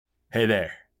Hey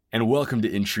there, and welcome to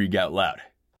Intrigue Out Loud.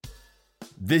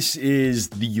 This is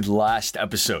the last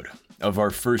episode of our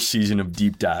first season of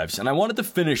Deep Dives, and I wanted to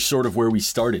finish sort of where we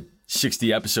started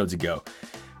 60 episodes ago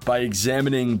by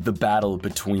examining the battle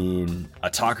between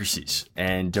autocracies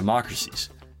and democracies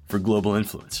for global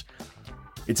influence.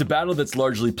 It's a battle that's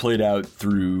largely played out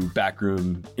through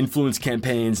backroom influence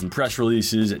campaigns and press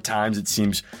releases. At times it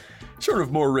seems sort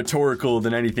of more rhetorical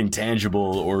than anything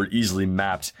tangible or easily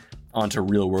mapped onto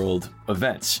real-world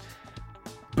events.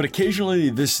 But occasionally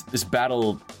this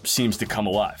battle seems to come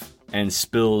alive and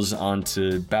spills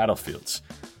onto battlefields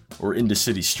or into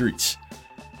city streets.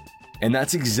 And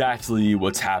that's exactly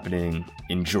what's happening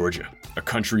in Georgia, a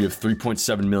country of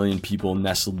 3.7 million people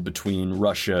nestled between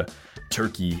Russia,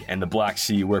 Turkey, and the Black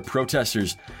Sea, where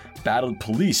protesters battled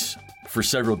police for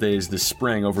several days this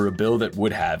spring over a bill that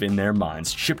would have, in their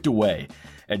minds, chipped away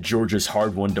at Georgia's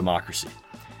hard-won democracy.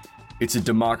 It's a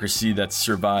democracy that's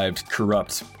survived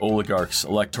corrupt oligarchs,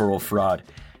 electoral fraud,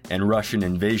 and Russian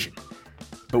invasion.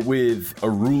 But with a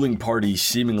ruling party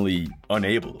seemingly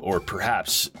unable, or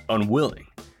perhaps unwilling,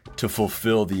 to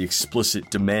fulfill the explicit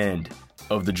demand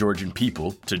of the Georgian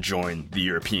people to join the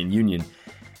European Union,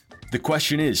 the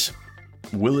question is,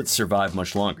 will it survive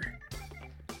much longer?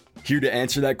 Here to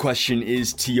answer that question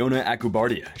is Tiona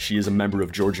Akubardia. She is a member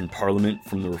of Georgian parliament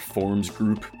from the Reforms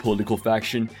Group political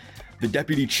faction, the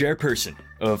deputy chairperson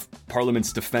of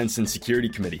Parliament's Defense and Security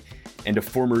Committee, and a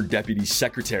former deputy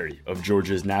secretary of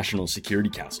Georgia's National Security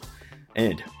Council.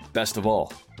 And, best of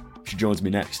all, she joins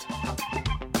me next.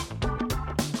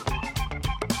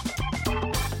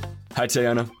 Hi,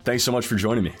 Tiona. Thanks so much for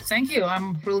joining me. Thank you.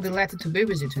 I'm really delighted to be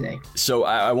with you today. So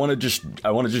I want to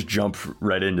just jump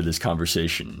right into this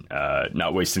conversation,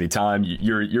 not waste any time.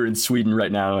 You're in Sweden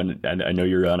right now, and I know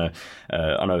you're on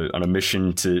a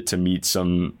mission to meet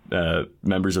some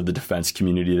members of the defense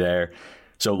community there.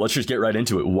 So let's just get right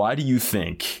into it. Why do you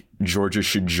think Georgia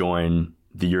should join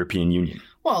the European Union?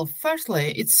 Well,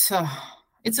 firstly, it's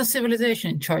a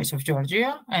civilization choice of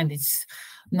Georgia, and it's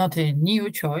not a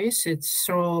new choice. It's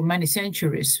through many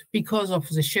centuries. Because of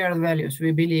the shared values,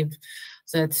 we believe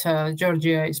that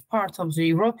Georgia is part of the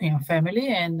European family,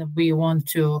 and we want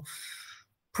to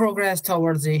progress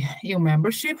towards the EU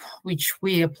membership, which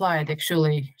we applied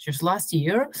actually just last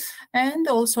year. And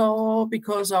also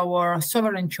because our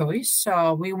sovereign choice,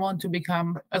 we want to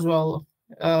become as well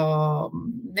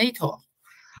NATO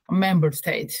member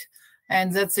state.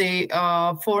 And that's a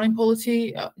foreign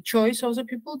policy choice of the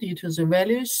people due to the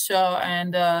values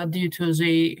and due to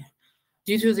the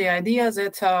idea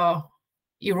that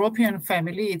European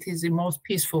family, it is the most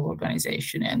peaceful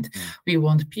organization, and we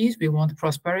want peace, we want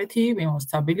prosperity, we want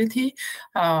stability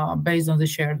based on the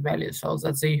shared values. So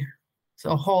that's the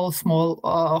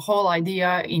whole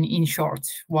idea in short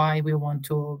why we want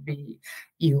to be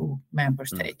EU member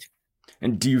state.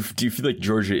 And do you feel like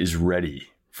Georgia is ready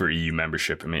for EU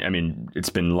membership? I mean, it's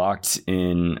been locked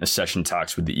in accession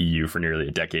talks with the EU for nearly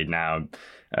a decade now.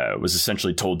 Was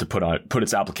essentially told to put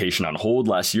its application on hold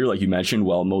last year, like you mentioned,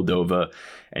 while Moldova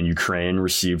and Ukraine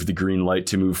received the green light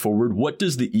to move forward. What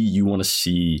does the EU want to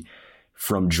see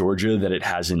from Georgia that it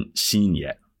hasn't seen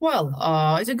yet? Well,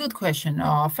 it's a good question.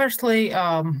 Firstly,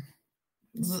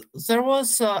 there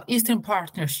was Eastern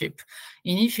Partnership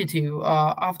initiative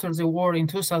after the war in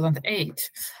 2008,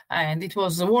 and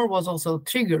the war was also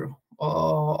trigger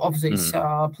of this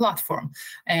platform.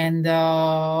 And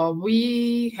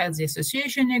we had the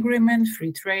association agreement,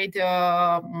 free trade, the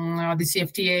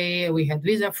CFTA, we had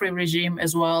visa-free regime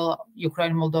as well,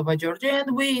 Ukraine, Moldova, Georgia,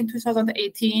 and we in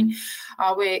 2018,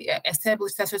 we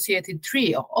established associated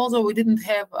trio, although we didn't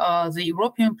have the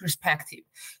European perspective.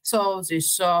 So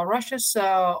this Russia's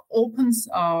open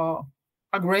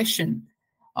aggression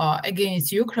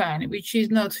against Ukraine, which is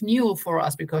not new for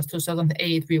us because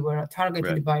 2008 we were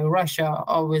targeted by Russia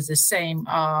with the same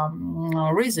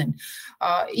reason.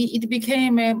 It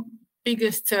became a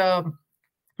biggest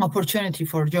opportunity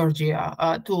for Georgia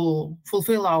to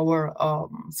fulfill our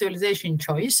civilization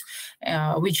choice,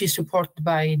 which is supported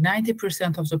by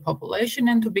 90% of the population,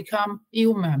 and to become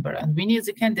EU member. And we need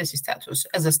the candidacy status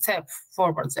as a step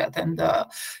forward that. And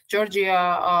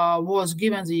Georgia was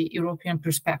given the European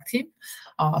perspective.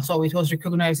 So it was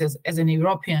recognized as an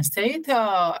European state,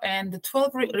 and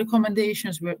 12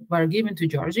 recommendations were given to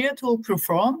Georgia to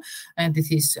perform, and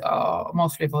it is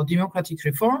mostly about democratic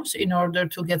reforms in order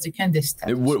to get the candidacy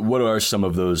status. What are some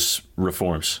of those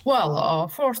reforms? Well,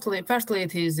 firstly,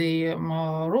 it is the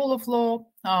rule of law.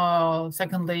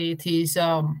 Secondly, it is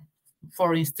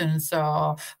For instance,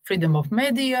 freedom of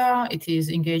media, it is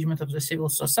engagement of the civil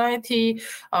society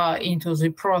into the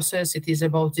process. It is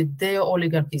about the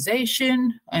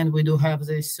de-oligarchization, and we do have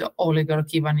this oligarch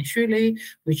Ivanishvili,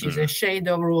 which is a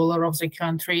shadow ruler of the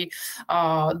country.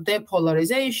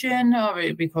 Depolarization,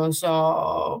 because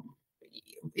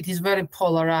it is very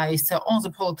polarized on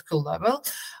the political level.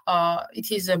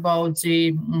 It is about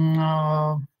the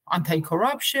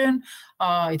anti-corruption.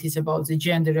 It is about the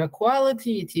gender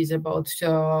equality. It is about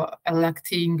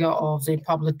electing of the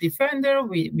public defender,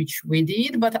 which we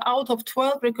did. But out of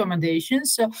 12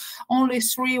 recommendations, only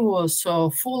 3 was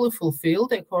fully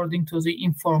fulfilled according to the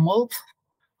informal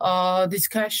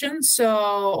discussions.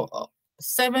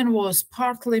 7 was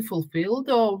partly fulfilled.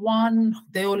 1,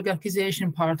 the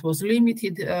oligarchization part, was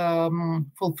limited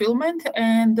fulfillment,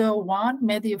 and 1,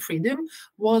 media freedom,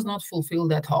 was not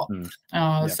fulfilled at all.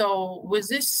 So with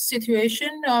this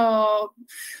situation,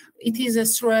 it is a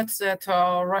threat that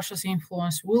Russia's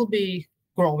influence will be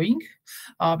growing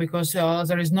because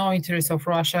there is no interest of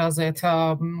Russia that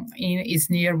in its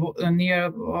near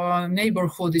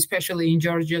neighborhood, especially in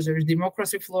Georgia, there is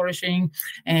democracy flourishing,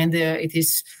 and it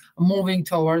is moving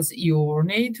towards EU or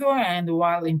NATO. And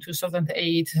while in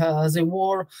 2008, the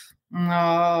war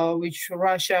which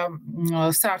Russia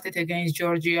started against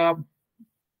Georgia,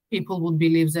 people would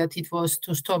believe that it was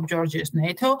to stop Georgia's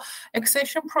NATO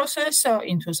accession process.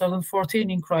 In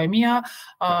 2014 in Crimea,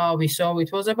 we saw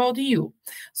it was about the EU.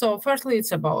 So firstly,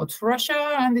 it's about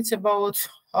Russia, and it's about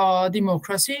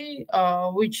democracy,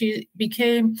 which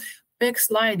became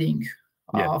backsliding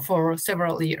for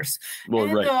several years. Well,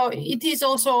 and it is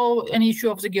also an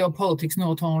issue of the geopolitics,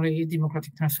 not only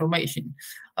democratic transformation,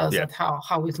 that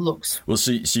how it looks. Well,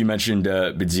 so you mentioned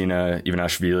Bidzina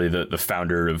Ivanishvili, the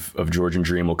founder of Georgian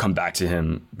Dream. We'll come back to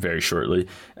him very shortly.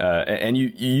 And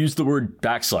you used the word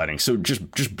backsliding. So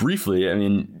just briefly, I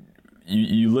mean,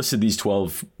 you listed these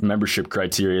 12 membership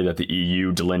criteria that the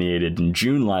EU delineated in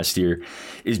June last year.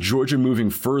 Is Georgia moving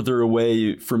further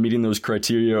away from meeting those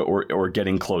criteria or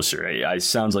getting closer? It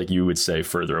sounds like you would say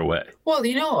further away. Well,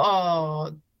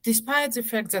 despite the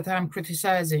fact that I'm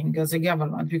criticizing the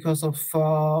government because of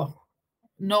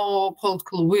no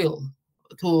political will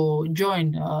to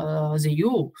join the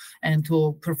EU and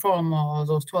to perform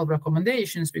those 12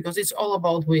 recommendations, because it's all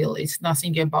about will. It's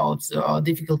nothing about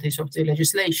difficulties of the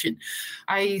legislation.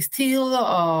 I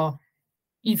still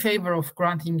in favor of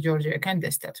granting Georgia a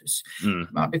candidate status,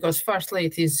 because firstly,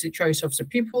 it is a choice of the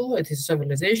people, it is a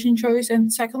civilization choice,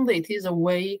 and secondly, it is a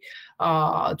way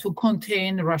to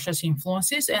contain Russia's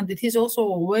influences, and it is also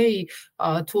a way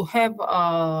to have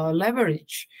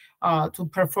leverage to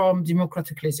perform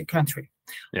democratically as a country.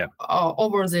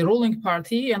 Over the ruling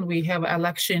party, and we have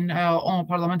election on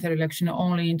parliamentary election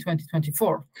only in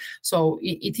 2024. So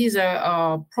it is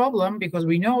a problem, because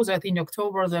we know that in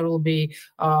October there will be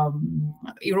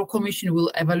Euro Commission will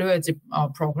evaluate the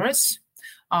progress,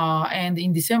 and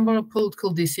in December a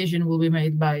political decision will be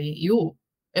made by EU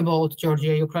about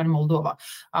Georgia, Ukraine, Moldova,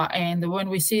 and when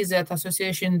we see that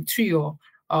association trio,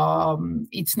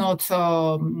 it's not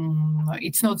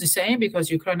the same, because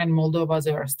Ukraine and Moldova,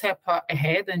 they are a step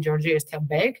ahead and Georgia is a step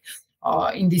back.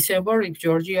 In December, if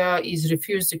Georgia is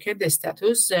refused the candidate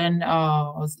status, then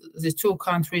the 2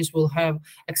 countries will have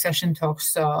accession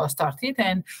talks started,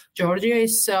 and Georgia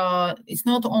is it's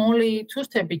not only 2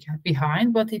 steps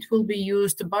behind, but it will be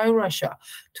used by Russia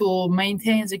to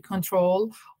maintain the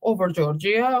control over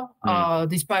Georgia,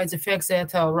 despite the fact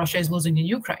that Russia is losing in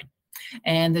Ukraine.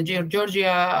 And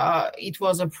Georgia, it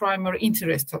was a primary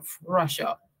interest of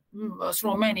Russia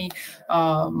through many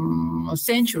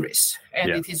centuries, and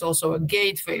it is also a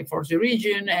gateway for the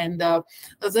region, and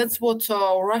that's what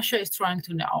Russia is trying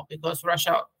to now, because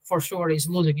Russia for sure is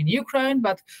losing in Ukraine,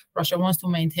 but Russia wants to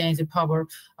maintain the power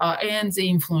and the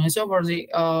influence over the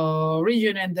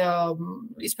region, and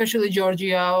especially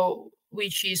Georgia,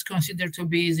 which is considered to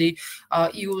be the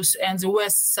EU's and the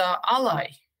West's ally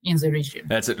in the region.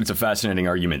 It's a fascinating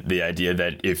argument, the idea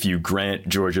that if you grant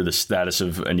Georgia the status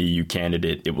of an EU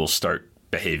candidate, it will start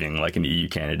behaving like an EU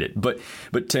candidate. But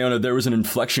Teona, there was an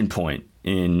inflection point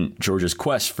in Georgia's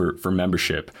quest for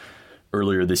membership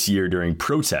earlier this year during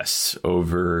protests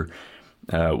over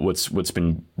what's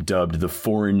been dubbed the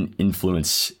Foreign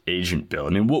Influence Agent Bill.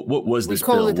 I mean, what was this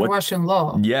bill? We call it Russian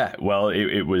law. Yeah, well,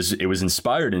 it was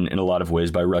inspired in a lot of ways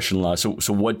by Russian law.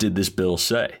 So what did this bill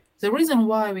say? The reason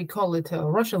why we call it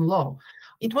Russian law,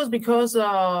 it was because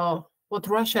what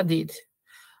Russia did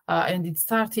and it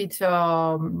started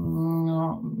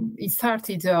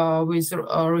with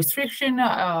a restriction,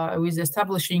 with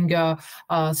establishing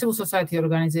civil society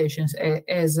organizations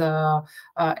as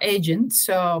agents,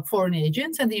 foreign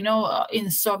agents. And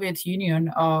in Soviet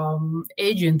Union,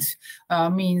 agent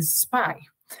means spy.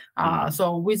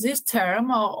 So with this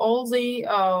term, all the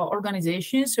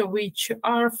organizations which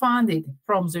are funded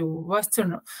from the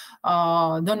Western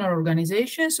donor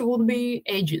organizations would be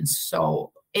agents.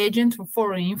 So agent for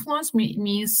foreign influence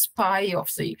means spy of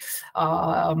the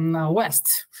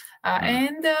West.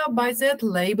 And by that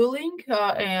labeling,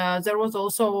 there was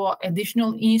also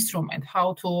additional instrument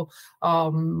how to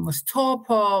stop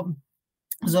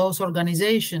those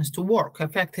organizations to work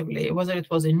effectively, whether it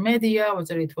was in media,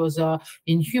 whether it was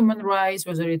in human rights,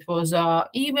 whether it was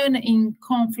even in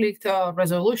conflict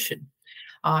resolution.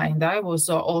 And I was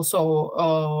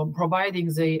also providing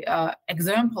the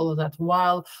example that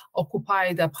while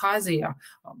occupied Abkhazia,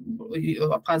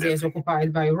 Abkhazia is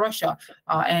occupied by Russia,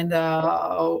 and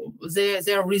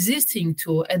they're resisting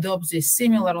to adopt this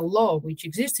similar law which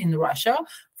exists in Russia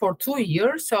for 2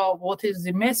 years. So what is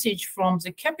the message from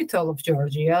the capital of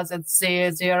Georgia?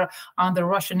 That they're under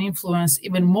Russian influence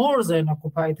even more than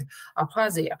occupied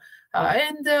Abkhazia.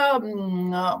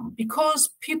 Because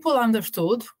people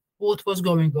understood what was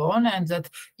going on and that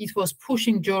it was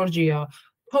pushing Georgia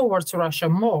towards Russia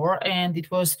more, and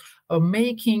it was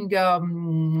making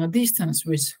distance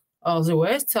with the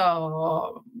West,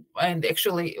 and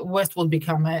actually West will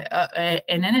become an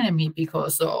enemy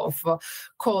because of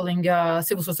calling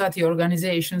civil society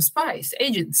organizations spies,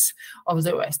 agents of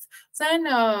the West. Then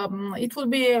it will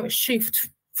be a shift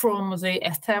from the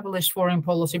established foreign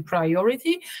policy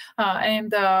priority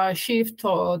and shift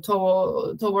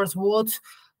towards what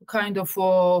kind of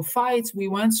fights we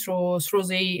went through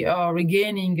the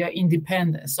regaining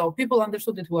independence. So people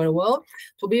understood it very well.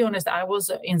 To be honest, I was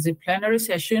in the plenary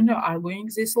session arguing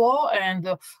this law,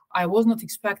 and I was not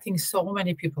expecting so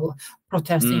many people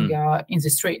protesting in the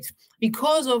street.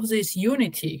 Because of this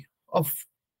unity of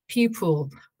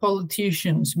people,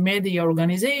 politicians, media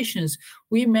organizations,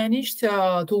 we managed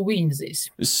to win this.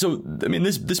 So, I mean,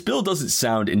 this bill doesn't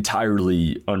sound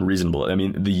entirely unreasonable. I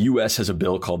mean, the U.S. has a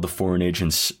bill called the Foreign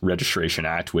Agents Registration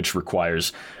Act, which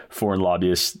requires foreign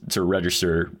lobbyists to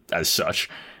register as such.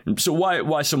 So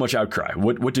why so much outcry?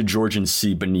 What did Georgians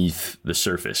see beneath the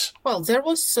surface? Well, there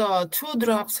was 2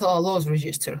 draft laws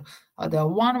registered. The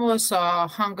one was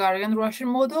Hungarian-Russian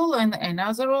model, and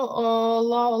another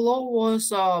law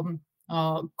was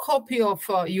copy of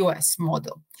U.S.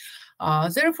 model.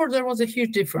 Therefore, there was a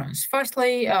huge difference.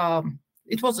 Firstly,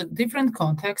 it was a different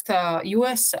context.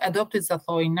 U.S. adopted that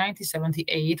law in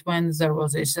 1978 when there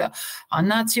was this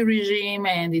Nazi regime,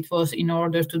 and it was in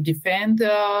order to defend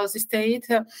the state.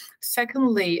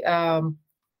 Secondly,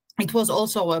 it was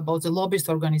also about the lobbyist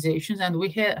organizations, and we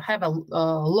have a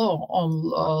law on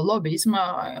lobbyism,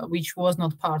 which was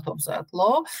not part of that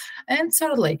law. And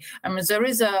thirdly, there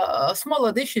is a small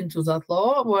addition to that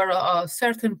law where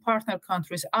certain partner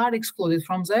countries are excluded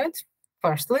from that.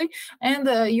 Firstly, and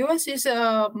the U.S. is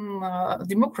a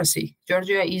democracy.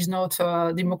 Georgia is not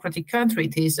a democratic country.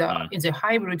 It is it's a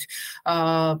hybrid.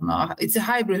 It's a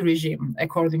hybrid regime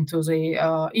according to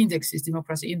the indexes,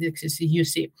 democracy indexes you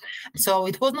see. So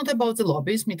it was not about the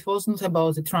lobbyism. It was not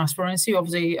about the transparency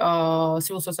of the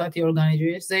civil society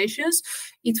organizations.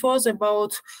 It was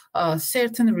about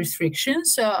certain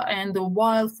restrictions. And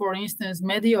while, for instance,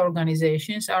 media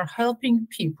organizations are helping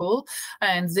people,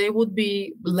 and they would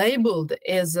be labeled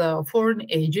as foreign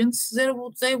agents, there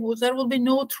will be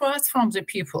no trust from the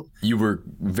people. You were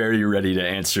very ready to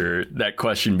answer that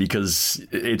question because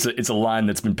it's a line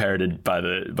that's been parroted by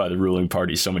the ruling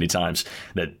party so many times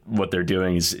that what they're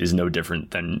doing is no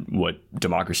different than what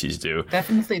democracies do.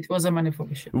 Definitely, it was a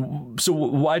manipulation. So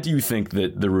why do you think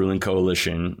that the ruling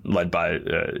coalition led by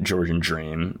Georgian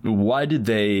Dream, why did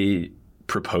they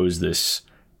propose this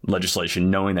legislation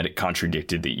knowing that it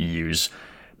contradicted the EU's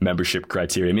membership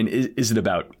criteria? I mean, is it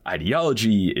about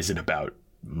ideology? Is it about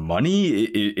money?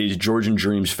 Is Georgian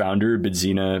Dream's founder,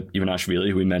 Bidzina Ivanishvili,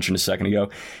 who we mentioned a second ago,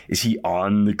 is he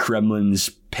on the Kremlin's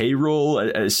payroll,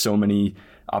 as so many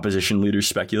opposition leaders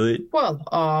speculate?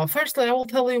 Well, firstly, I will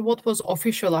tell you what was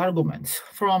official argument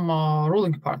from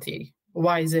ruling party,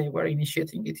 why they were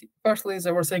initiating it. Firstly,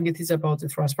 they were saying it is about the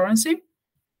transparency.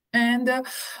 And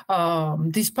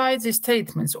despite the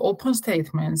statements, open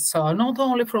statements, not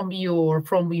only from EU or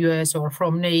from US or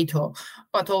from NATO,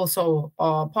 but also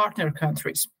partner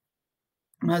countries,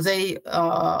 they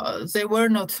were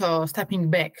not stepping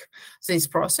back this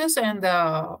process. And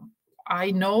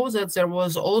I know that there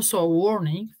was also a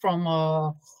warning from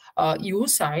EU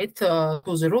side, to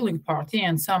the ruling party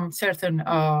and some certain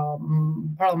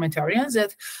parliamentarians,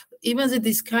 that even the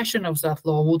discussion of that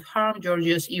law would harm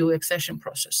Georgia's EU accession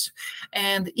process.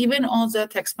 And even on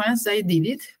that expense, they did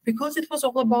it because it was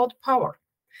all about power.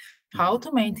 How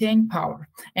to maintain power.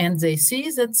 And they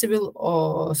see that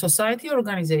civil society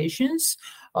organizations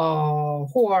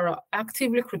who are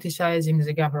actively criticizing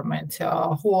the government,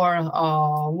 who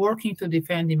are working to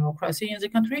defend democracy in the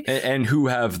country, and who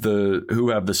have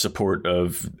the support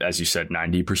of, as you said,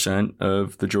 90%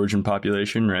 of the Georgian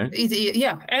population, right?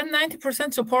 And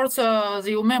 90% supports the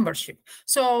EU membership.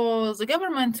 So the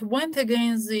government went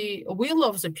against the will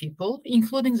of the people,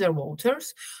 including their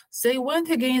voters. They went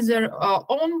against their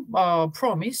own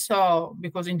promise,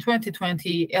 because in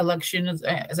 2020 elections,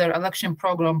 their election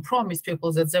program promised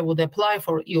people that they would apply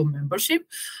for EU membership,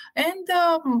 and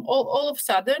all of a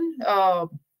sudden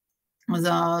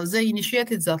they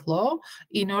initiated that law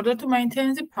in order to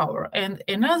maintain the power. And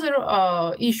another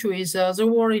issue is the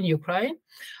war in Ukraine.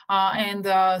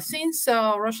 Since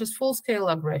Russia's full-scale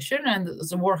aggression, and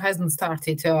the war hasn't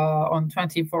started on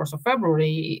 24th of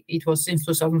February, it was since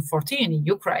 2014 in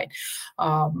Ukraine,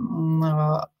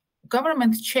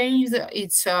 government changed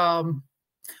its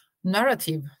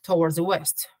narrative towards the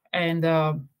West. And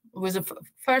with the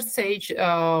first stage,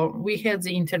 we had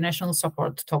the international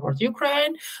support towards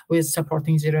Ukraine, with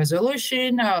supporting the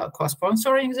resolution,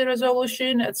 co-sponsoring the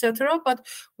resolution, etc. But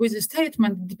with the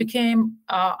statement, it became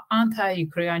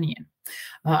anti-Ukrainian.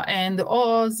 Then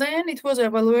it was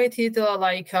evaluated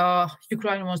like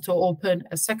Ukraine wants to open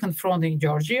a second front in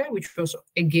Georgia, which was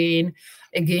again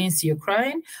against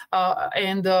Ukraine.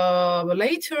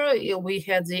 Later, we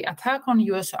had the attack on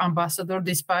U.S. ambassador,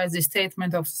 despite the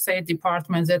statement of State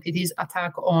Department that it is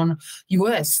attack on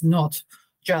U.S., not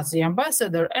just the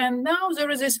ambassador. And now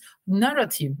there is this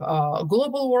narrative,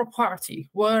 global war party,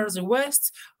 where the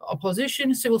West,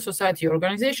 opposition, civil society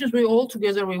organizations, we all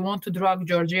together, we want to drag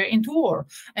Georgia into war.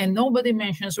 And nobody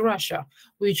mentions Russia,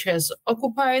 which has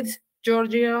occupied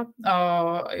Georgia,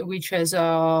 which has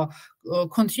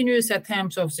continuous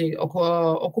attempts of the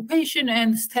occupation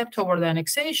and step toward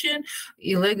annexation,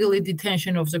 illegally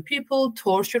detention of the people,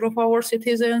 torture of our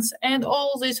citizens, and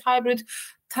all these hybrid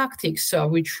tactics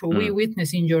which we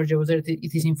witness in Georgia, whether it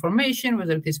is information,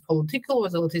 whether it is political,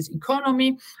 whether it is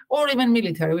economy, or even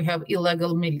military. We have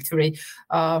illegal military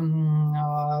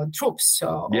troops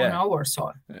on our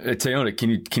soil. Teona,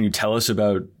 can you tell us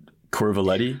about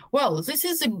Corvaletti? Well, this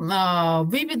is a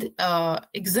vivid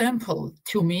example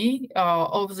to me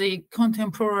of the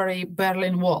contemporary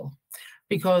Berlin Wall.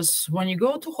 Because when you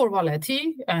go to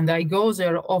Corvaletti, and I go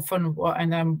there often,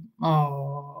 and I'm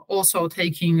also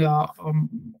taking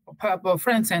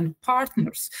friends and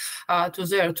partners to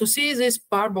there to see these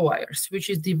barbed wires, which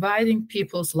is dividing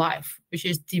people's life, which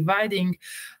is dividing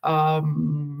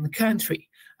country.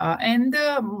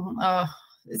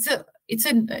 It's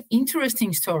an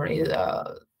interesting story.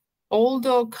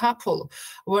 Older couple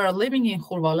were living in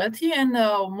Corvaletti, and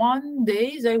one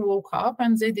day they woke up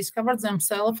and they discovered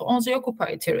themselves on the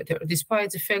occupied territory,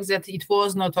 despite the fact that it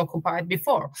was not occupied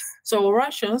before. So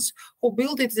Russians who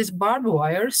built these barbed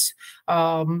wires,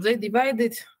 they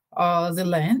divided the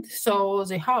land, so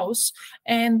the house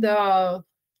and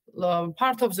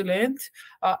part of the land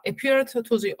appeared to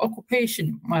the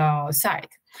occupation side.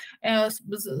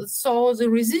 So the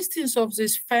resistance of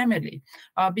this family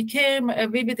became a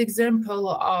vivid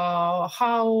example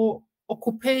how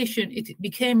occupation, it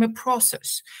became a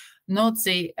process, not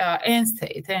the end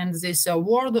state, and this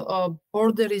word of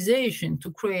borderization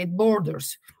to create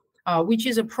borders, which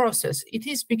is a process. It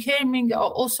is becoming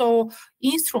also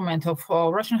instrument of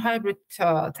Russian hybrid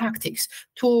tactics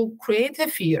to create a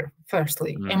fear,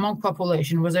 firstly, among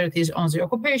population, whether it is on the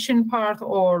occupation part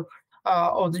or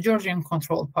the Georgian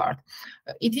control part.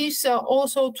 It is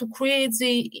also to create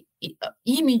the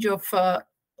image of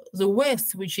the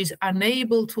West, which is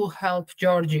unable to help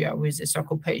Georgia with this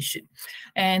occupation.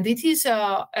 And it is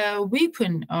a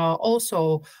weapon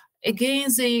also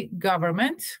against the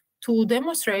government to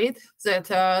demonstrate that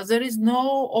there is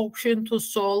no option to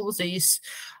solve this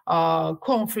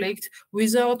conflict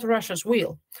without Russia's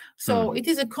will. So it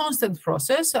is a constant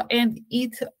process, and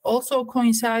it also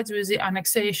coincides with the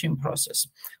annexation process,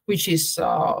 which is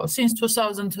since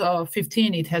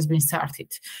 2015 it has been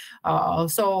started.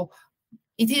 So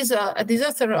it is a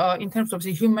disaster in terms of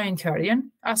the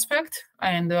humanitarian aspect,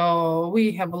 and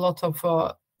we have a lot of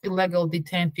illegal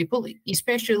detained people,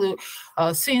 especially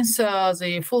since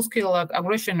the full-scale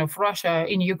aggression of Russia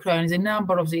in Ukraine. The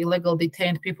number of the illegal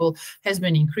detained people has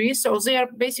been increased. So they are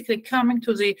basically coming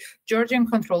to the Georgian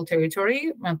controlled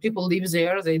territory, and people live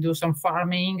there. They do some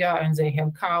farming and they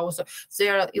have cows. They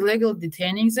are illegally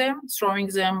detaining them, throwing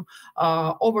them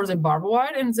over the barbed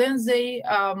wire, and then they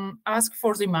ask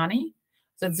for the money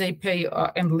that they pay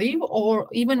and leave, or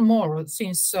even more,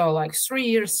 since like 3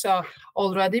 years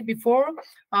already before,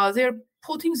 they're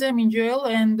putting them in jail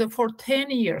and for 10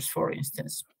 years, for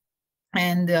instance.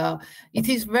 And it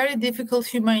is very difficult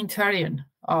humanitarian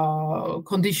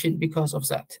condition because of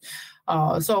that.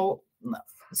 So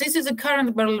this is the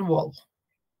current Berlin Wall.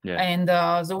 Yeah. And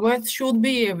the West should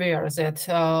be aware that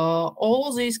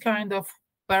all these kind of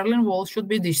Berlin Wall should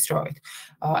be destroyed.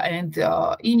 And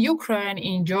in Ukraine,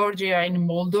 in Georgia, in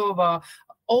Moldova,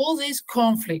 all these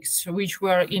conflicts, which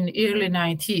were in early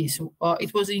 90s,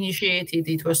 it was initiated,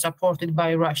 it was supported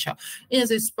by Russia in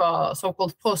these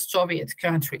so-called post-Soviet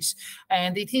countries.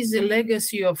 And it is the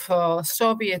legacy of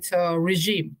Soviet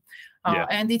regime.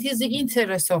 And it is the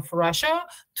interest of Russia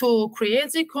to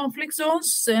create the conflict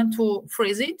zones and to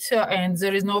freeze it. And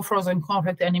there is no frozen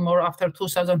conflict anymore after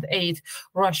 2008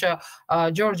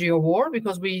 Russia-Georgia war,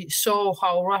 because we saw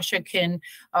how Russia can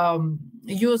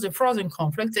use the frozen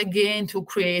conflict again to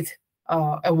create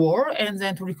a war, and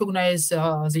then to recognize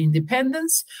the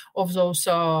independence of those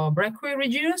breakaway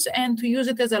regions and to use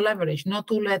it as a leverage, not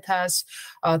to let us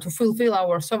to fulfill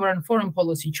our sovereign foreign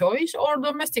policy choice or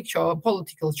domestic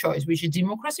political choice, which is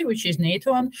democracy, which is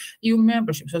NATO and EU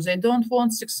membership. So they don't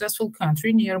want successful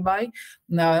country nearby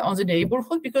on the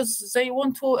neighborhood, because they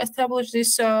want to establish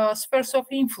this spheres of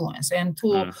influence and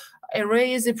to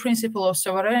erase the principle of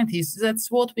sovereignty.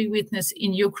 That's what we witness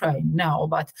in Ukraine now,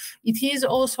 but it is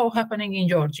also happening in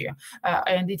Georgia.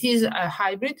 And it is a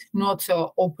hybrid, not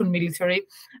open military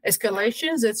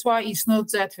escalation. That's why it's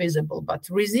not that visible. But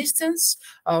resistance,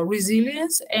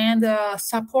 resilience, and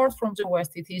support from the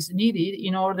West, it is needed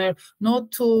in order not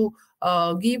to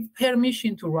give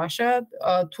permission to Russia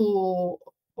to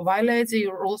violate the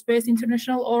rules-based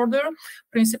international order,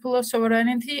 principle of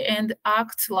sovereignty, and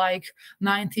act like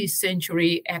 19th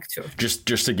century actor.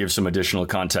 Just to give some additional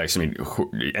context, I mean,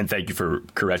 and thank you for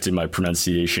correcting my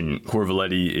pronunciation,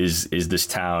 Horvaleti is this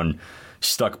town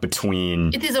stuck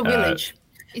between... It is a village.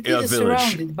 It is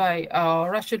surrounded by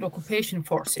Russian occupation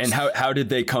forces. And how did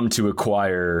they come to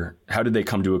acquire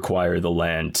the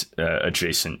land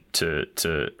adjacent to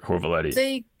Horvaleti?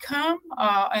 They come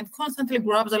and constantly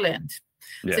grab the land.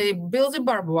 Yeah. They build the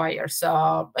barbed wires,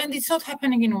 and it's not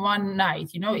happening in one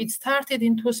night. You know, it started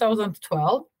in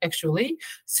 2012, actually,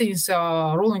 since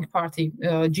ruling party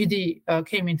GD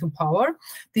came into power.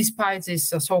 Despite this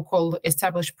so-called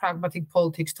established pragmatic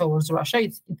politics towards Russia,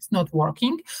 it's not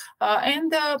working.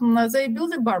 And they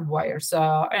build the barbed wires,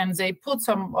 and they put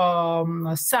some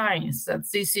signs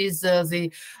that this is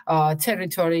the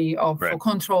territory of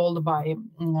controlled by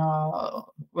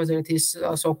whether it is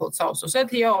so-called South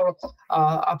Ossetia or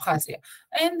Abkhazia.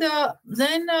 And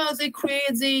then they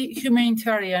create the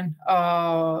humanitarian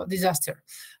disaster.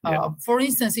 For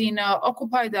instance, in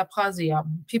occupied Abkhazia,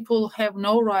 people have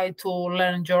no right to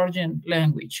learn Georgian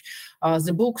language.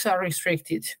 The books are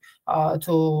restricted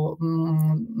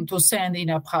to send in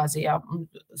Abkhazia.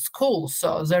 Schools,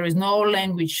 there is no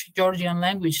language, Georgian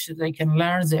language they can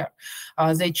learn there.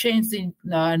 They change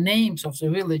the names of the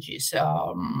villages.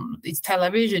 It's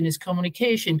television, it's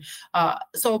communication.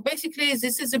 So basically,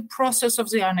 this is a process of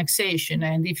the annexation.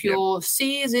 And if you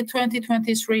see the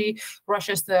 2023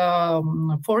 Russia's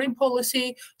foreign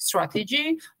policy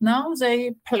strategy, now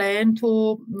they plan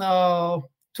to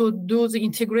do the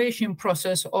integration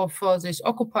process of these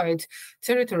occupied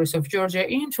territories of Georgia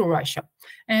into Russia.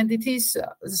 And it is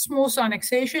smooth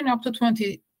annexation up to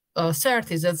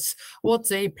 2030. That's what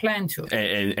they plan to.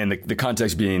 And the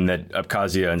context being that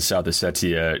Abkhazia and South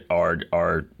Ossetia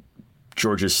are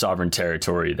Georgia's sovereign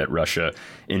territory that Russia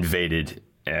invaded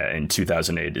in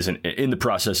 2008, is in the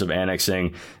process of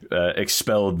annexing,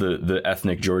 expelled the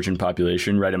ethnic Georgian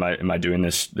population, right? Am I doing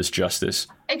this justice?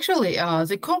 Actually,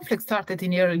 the conflict started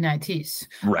in the early 90s.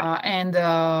 Right. And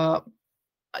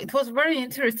it was very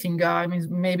interesting. I mean,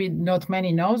 maybe not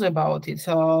many knows about it.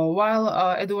 While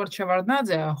Eduard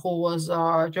Shevardnadze, who was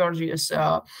Georgia's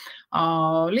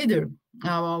leader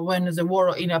when the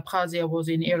war in Abkhazia was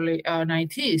in early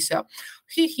 90s.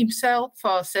 He himself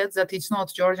said that it's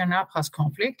not Georgian-Abkhaz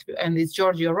conflict and it's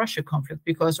Georgia-Russia conflict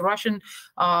because Russian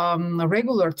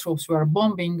regular troops were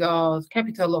bombing the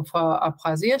capital of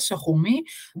Abkhazia, Sukhumi.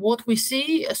 What we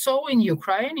saw in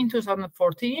Ukraine in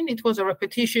 2014, it was a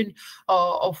repetition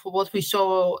of what we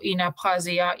saw in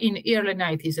Abkhazia in early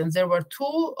 90s. And there were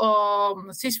two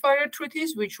ceasefire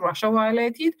treaties which Russia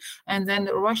violated, and then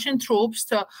Russian troops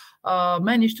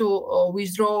managed to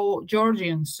withdraw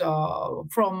Georgians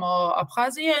from Abkhazia,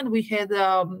 and we had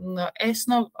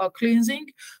ethno cleansing,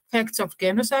 facts of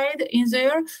genocide in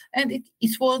there, and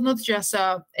it was not just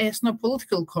a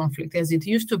ethno-political conflict as it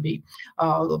used to be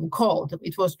called.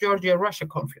 It was Georgia-Russia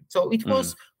conflict. So it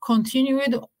was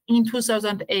continued in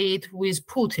 2008 with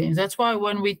Putin. That's why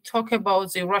when we talk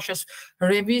about the Russia's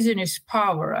revisionist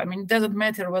power, I mean, it doesn't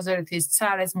matter whether it is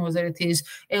Tsarism, whether it is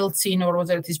Eltsin, or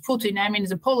whether it is Putin. I mean,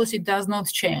 the policy does not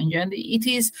change. And it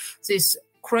is this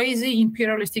crazy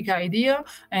imperialistic idea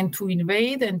and to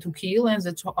invade and to kill, and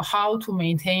that's how to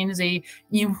maintain the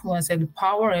influence and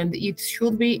power, and it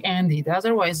should be ended.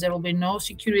 Otherwise, there will be no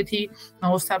security,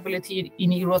 no stability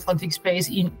in Euro-Atlantic space,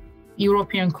 in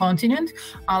European continent,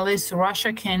 unless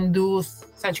Russia can do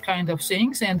such kind of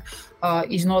things and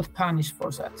is not punished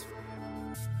for that.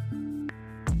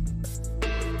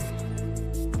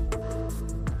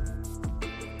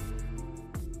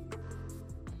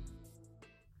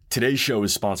 Today's show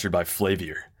is sponsored by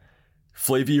Flavier.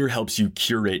 Flavier helps you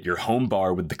curate your home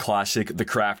bar with the classic, the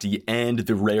crafty, and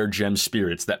the rare gem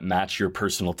spirits that match your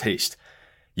personal taste.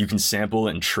 You can sample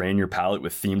and train your palate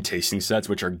with themed tasting sets,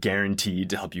 which are guaranteed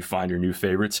to help you find your new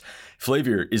favorites.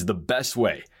 Flavier is the best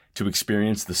way to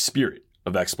experience the spirit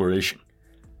of exploration.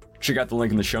 Check out the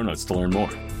link in the show notes to learn more.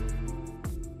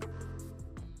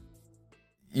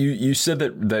 You said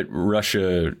that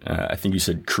Russia, I think you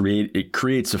said,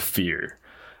 creates a fear.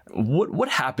 What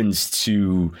happens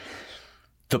to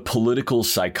the political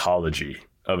psychology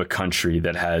of a country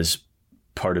that has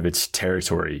part of its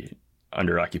territory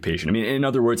under occupation? I mean, in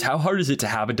other words, how hard is it to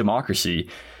have a democracy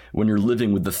when you're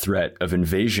living with the threat of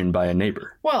invasion by a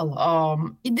neighbor?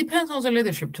 Well, it depends on the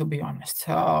leadership, to be honest.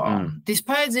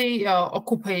 Despite the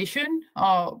occupation,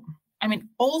 I mean,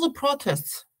 all the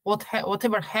protests,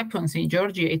 whatever happens in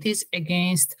Georgia, it is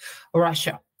against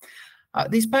Russia.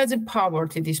 Despite the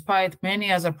poverty, despite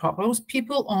many other problems,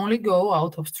 people only go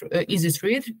out in the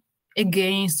street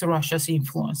against Russia's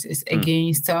influences,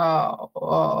 against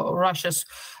Russia's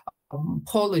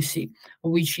policy,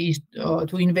 which is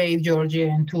to invade Georgia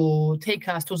and to take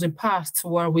us to the past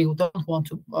where we don't want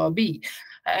to be.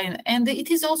 And it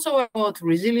is also about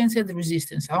resilience and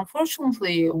resistance.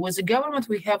 Unfortunately, with the government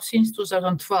we have since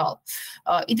 2012,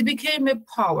 it became a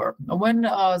power. When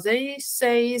they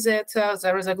say that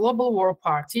there is a global war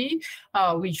party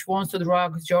which wants to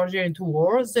drag Georgia into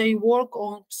war, they work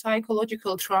on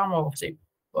psychological trauma of the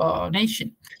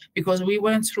nation, because we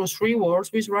went through 3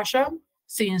 wars with Russia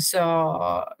since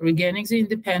regaining the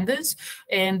independence,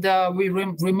 and we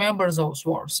remember those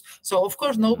wars. So, of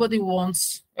course, nobody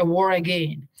wants a war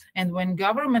again. And when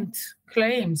government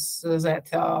claims that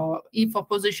if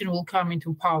opposition will come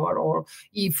into power, or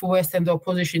if West and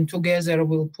opposition together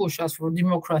will push us for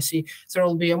democracy, there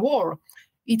will be a war,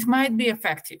 it might be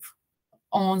effective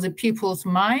on the people's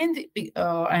mind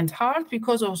and heart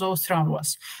because of those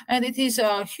traumas. And it is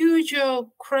a huge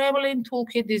Kremlin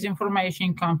toolkit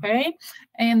disinformation campaign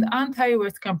and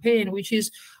anti-West campaign, which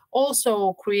is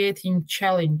also creating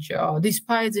challenge,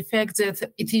 despite the fact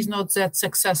that it is not that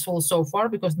successful so far,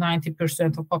 because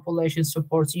 90% of population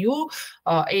supports EU,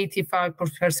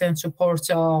 85% supports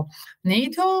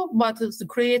NATO, but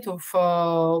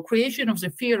the creation of the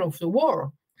fear of the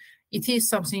war, it is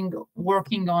something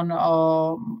working on.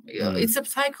 It's a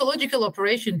psychological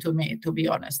operation to me, to be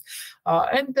honest,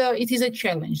 and it is a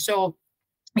challenge. So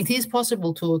it is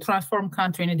possible to transform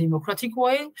country in a democratic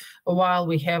way while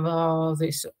we have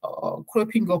this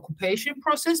creeping occupation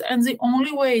process. And the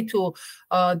only way to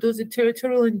do the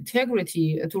territorial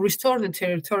integrity, to restore the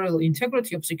territorial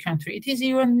integrity of the country, it is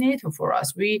even NATO for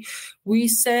us. We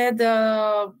said,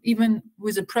 even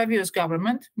with the previous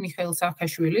government, Mikhail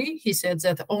Saakashvili, he said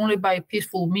that only by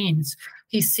peaceful means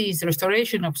he sees the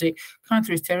restoration of the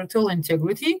country's territorial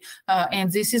integrity.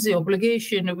 And this is the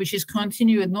obligation which is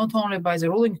continued not only by the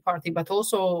ruling party, but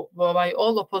also by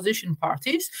all opposition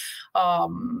parties.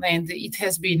 And it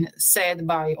has been said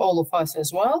by all of us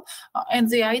as well. And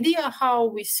the idea how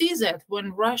we see that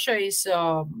when Russia is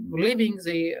leaving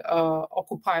the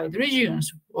occupied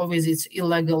regions with its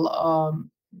illegal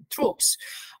troops.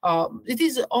 It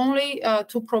is only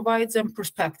to provide them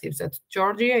perspectives that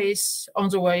Georgia is on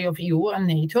the way of EU and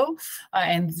NATO,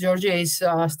 and Georgia is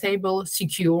stable,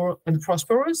 secure, and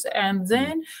prosperous. And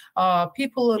then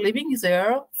people living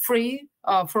there, free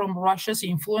from Russia's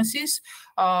influences,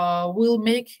 will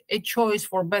make a choice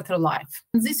for better life.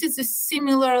 This is a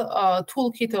similar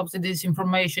toolkit of the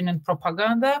disinformation and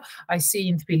propaganda I see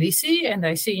in Tbilisi and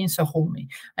I see in Sukhumi.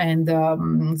 And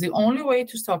the only way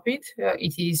to stop it,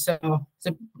 it is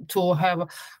to have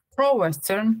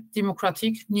pro-Western,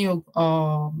 democratic new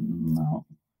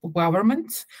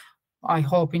government, I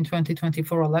hope in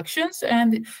 2024 elections.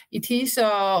 And it is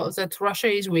that Russia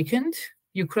is weakened,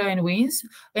 Ukraine wins,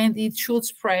 and it should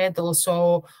spread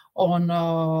also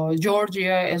on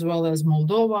Georgia as well as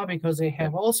Moldova, because they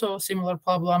have also a similar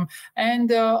problem.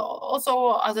 And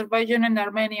also Azerbaijan and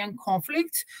Armenian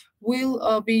conflict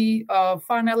will be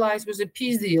finalized with a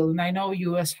peace deal. And I know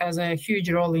US has a huge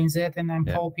role in that, and I'm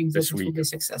hoping that it will be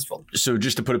successful. So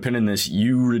just to put a pin in this,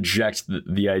 you reject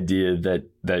the idea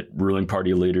that ruling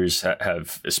party leaders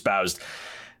have espoused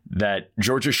that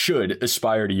Georgia should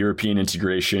aspire to European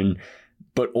integration,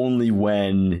 but only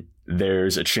when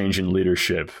there's a change in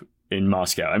leadership in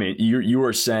Moscow. I mean, you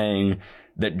are saying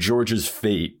that Georgia's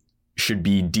fate should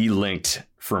be delinked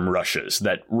from Russia's,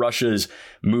 that Russia's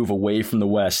move away from the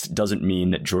West doesn't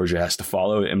mean that Georgia has to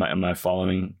follow. Am I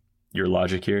following your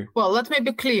logic here? Well, let me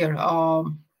be clear.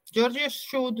 Georgia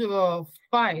should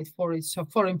fight for its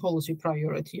foreign policy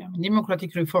priority. I mean,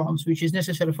 democratic reforms, which is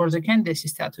necessary for the candidacy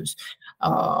status.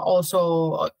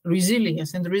 Also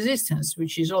resilience and resistance,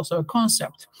 which is also a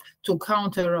concept to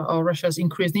counter Russia's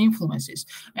increased influences.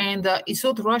 And it's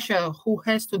not Russia who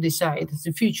has to decide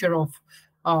the future of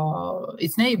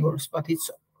its neighbors, but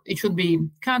it should be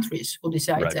countries who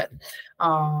decide that.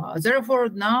 Therefore,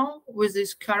 now with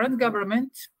this current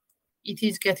government, it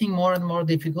is getting more and more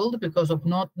difficult because of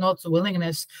not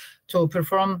willingness to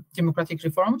perform democratic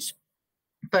reforms.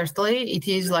 Firstly, it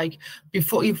is like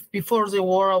before the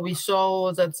war, we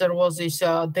saw that there was this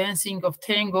dancing of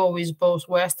tango with both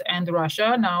West and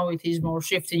Russia. Now it is more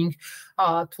shifting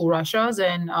to Russia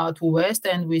than to West.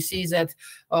 And we see that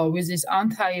with these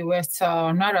anti-West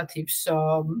narratives,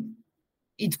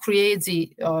 it creates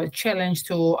the challenge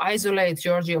to isolate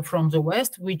Georgia from the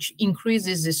West, which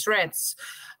increases the threats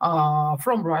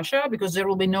from Russia, because there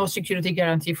will be no security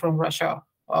guarantee from Russia.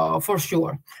 For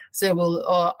sure, they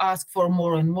will ask for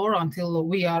more and more until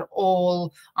we are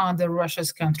all under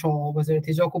Russia's control, whether it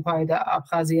is occupied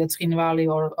Abkhazia, Tskhinvali,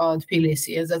 or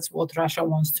Tbilisi. That's what Russia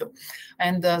wants to.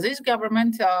 And this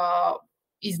government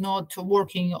is not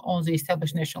working on the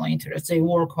established national interests. They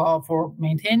work for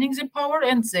maintaining the power,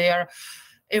 and they are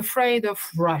afraid of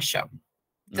Russia.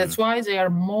 That's why they are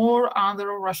more under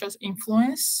Russia's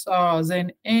influence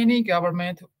than any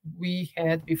government we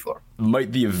had before.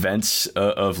 Might the events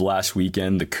of last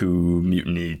weekend, the coup,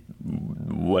 mutiny,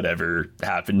 whatever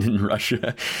happened in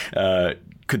Russia,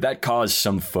 could that cause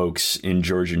some folks in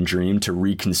Georgian Dream to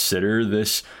reconsider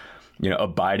this,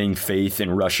 abiding faith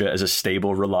in Russia as a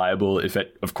stable, reliable, if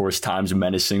at, of course, times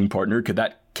menacing partner? Could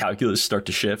that calculus start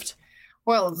to shift?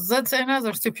 Well, that's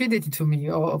another stupidity to me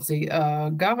of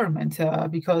the government,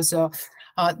 because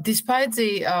despite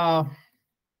the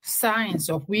signs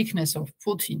of weakness of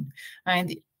Putin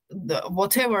and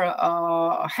whatever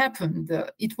happened,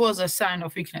 it was a sign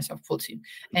of weakness of Putin.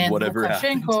 And whatever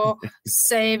Lukashenko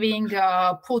saving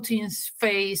Putin's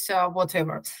face,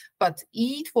 whatever. But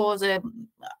it was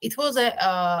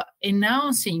a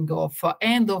announcing of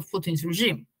end of Putin's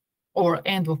regime or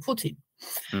end of Putin,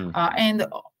 and.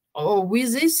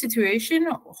 With this situation,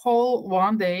 whole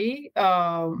one day,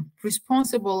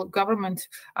 responsible government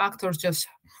actors just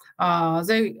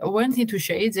they went into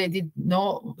shade. They did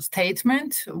no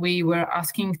statement. We were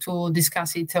asking to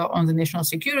discuss it on the National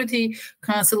Security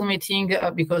Council meeting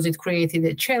because it created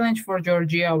a challenge for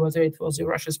Georgia, whether it was the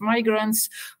Russia's migrants,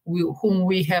 whom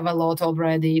we have a lot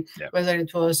already, whether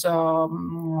it was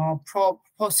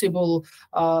possible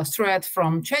threat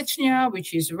from Chechnya,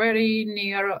 which is very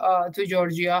near to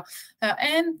Georgia.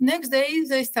 And next day,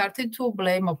 they started to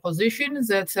blame opposition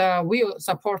that we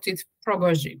supported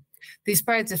Prigozhin,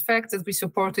 despite the fact that we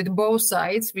supported both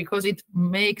sides because it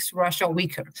makes Russia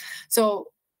weaker. So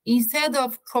instead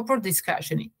of proper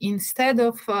discussion, instead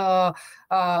of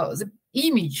the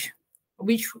image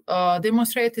which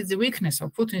demonstrated the weakness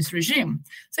of Putin's regime,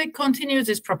 they continue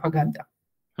this propaganda.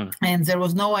 And there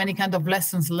was no any kind of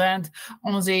lessons learned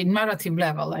on the narrative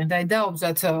level. And I doubt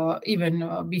that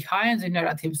even behind the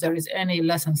narratives, there is any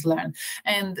lessons learned.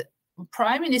 And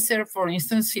prime minister, for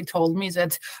instance, he told me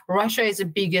that Russia is the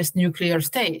biggest nuclear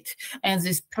state. And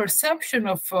this perception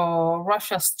of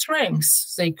Russia's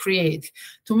strengths they create,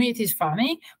 to me, it is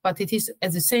funny, but it is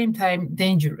at the same time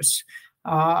dangerous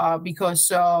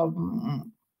because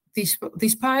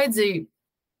despite the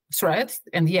threat,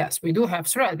 and yes, we do have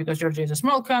threat because Georgia is a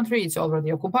small country, it's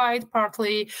already occupied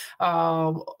partly,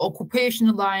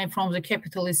 occupation line from the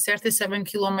capital is 37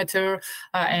 kilometers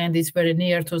and it's very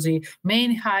near to the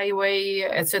main highway,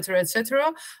 etc.,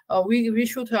 etc. We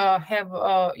should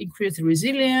have increased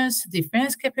resilience,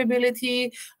 defense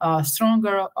capability,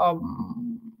 stronger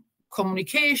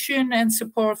communication and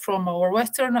support from our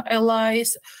Western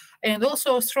allies, and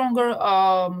also stronger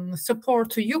support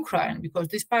to Ukraine, because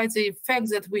despite the fact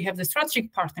that we have the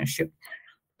strategic partnership,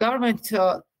 government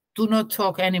do not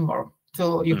talk anymore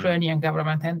to Ukrainian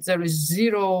government, and there is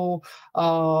zero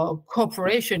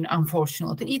cooperation,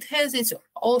 unfortunately. It has its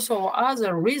also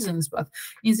other reasons, but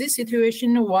in this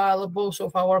situation, while both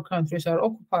of our countries are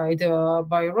occupied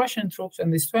by Russian troops,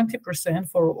 and it's 20%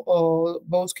 for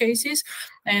both cases,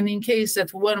 and in case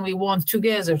that when we want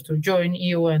together to join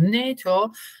EU and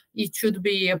NATO, it should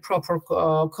be a proper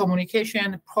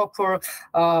communication, proper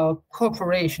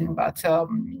cooperation. But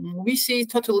we see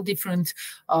totally different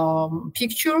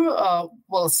picture.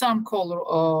 Well, some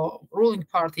call ruling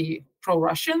party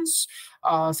pro-Russians,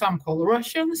 some call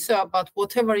Russians, but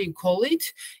whatever you call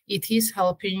it, it is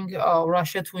helping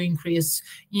Russia to increase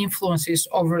influences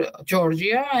over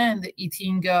Georgia, and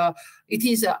it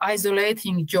is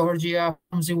isolating Georgia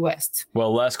from the West.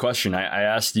 Well, last question. I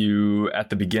asked you at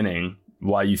the beginning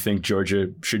why you think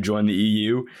Georgia should join the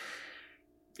EU.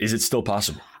 Is it still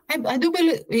possible? I do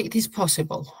believe it is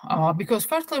possible because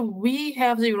firstly, we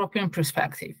have the European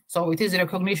perspective. So it is a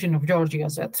recognition of Georgia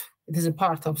that it is a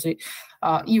part of the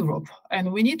Europe,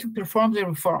 and we need to perform the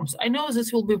reforms. I know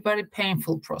this will be a very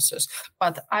painful process,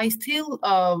 but I still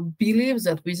believe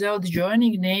that without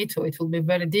joining NATO, it will be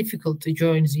very difficult to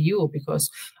join the EU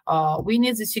because we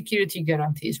need the security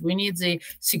guarantees. We need the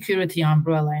security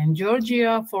umbrella. And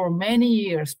Georgia, for many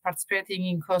years, participating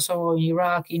in Kosovo, in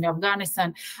Iraq, in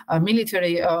Afghanistan,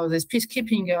 military, this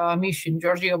peacekeeping mission,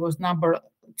 Georgia was number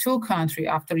 2 country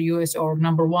after US, or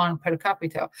number 1 per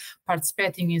capita,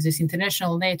 participating in this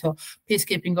international NATO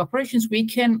peacekeeping operations. We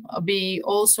can be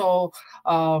also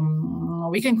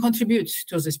we can contribute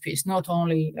to this peace, not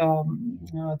only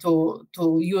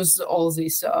to use all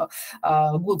these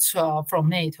goods from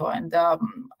NATO. And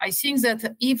I think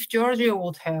that if Georgia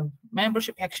would have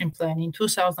membership action plan in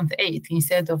 2008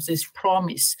 instead of this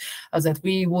promise that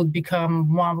we would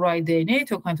become one right day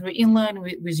NATO country in line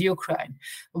with Ukraine,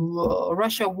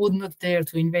 Russia would not dare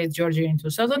to invade Georgia in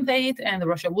 2008, and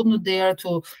Russia would not dare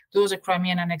to do the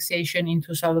Crimean annexation in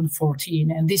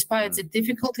 2014. And despite the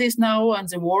difficulties now and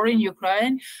the war in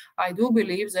Ukraine, I do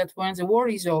believe that when the war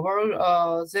is over,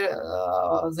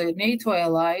 the NATO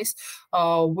allies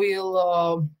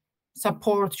will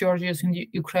support Georgia's and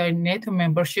Ukraine NATO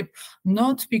membership,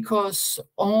 not because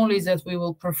only that we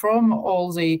will perform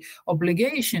all the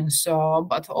obligations,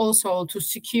 but also to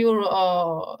secure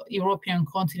European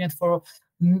continent for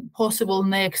possible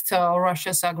next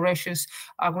Russia's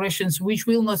aggressions, which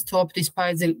will not stop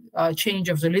despite the change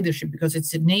of the leadership, because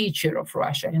it's the nature of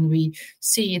Russia, and we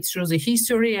see it through the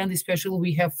history, and especially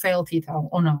we have felt it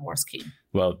on our skin.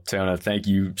 Well, Teona, thank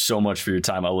you so much for your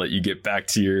time. I'll let you get back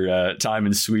to your time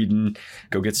in Sweden.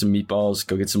 Go get some meatballs,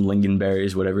 go get some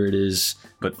lingonberries, whatever it is.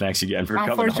 But thanks again for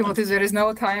coming on. Unfortunately, there is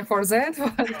no time for that.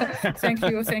 But thank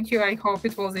you. I hope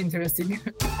it was interesting.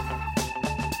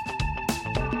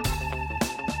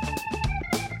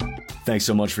 Thanks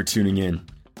so much for tuning in.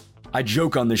 I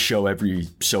joke on this show every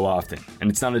so often, and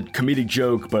it's not a comedic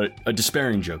joke, but a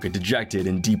despairing joke, a dejected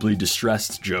and deeply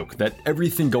distressed joke, that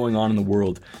everything going on in the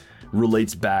world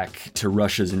relates back to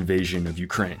Russia's invasion of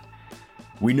Ukraine.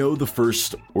 We know the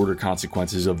first order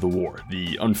consequences of the war,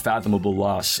 the unfathomable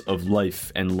loss of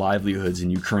life and livelihoods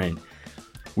in Ukraine.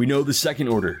 We know the second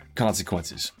order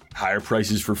consequences, higher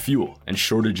prices for fuel and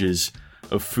shortages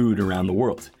of food around the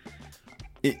world.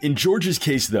 In Georgia's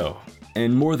case, though,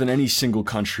 and more than any single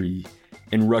country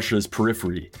in Russia's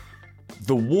periphery,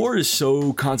 the war is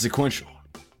so consequential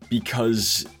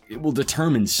because it will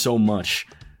determine so much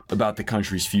about the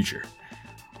country's future.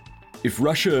 If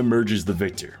Russia emerges the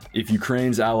victor, if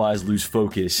Ukraine's allies lose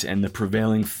focus and the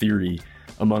prevailing theory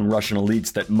among Russian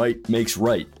elites that might makes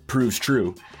right proves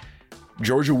true,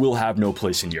 Georgia will have no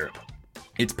place in Europe.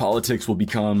 Its politics will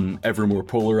become ever more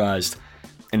polarized,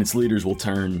 and its leaders will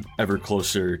turn ever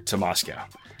closer to Moscow.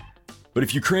 But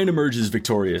if Ukraine emerges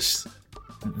victorious,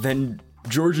 then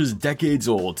Georgia's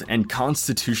decades-old and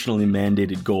constitutionally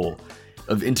mandated goal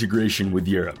of integration with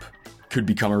Europe could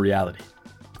become a reality.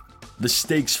 The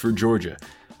stakes for Georgia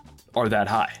are that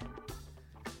high.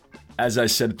 As I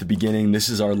said at the beginning, this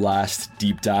is our last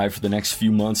deep dive for the next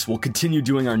few months. We'll continue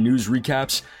doing our news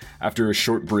recaps after a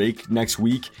short break next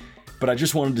week, but I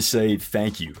just wanted to say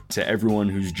thank you to everyone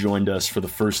who's joined us for the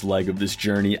first leg of this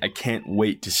journey. I can't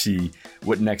wait to see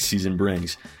what next season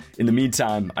brings. In the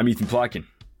meantime, I'm Ethan Plotkin.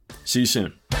 See you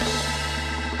soon.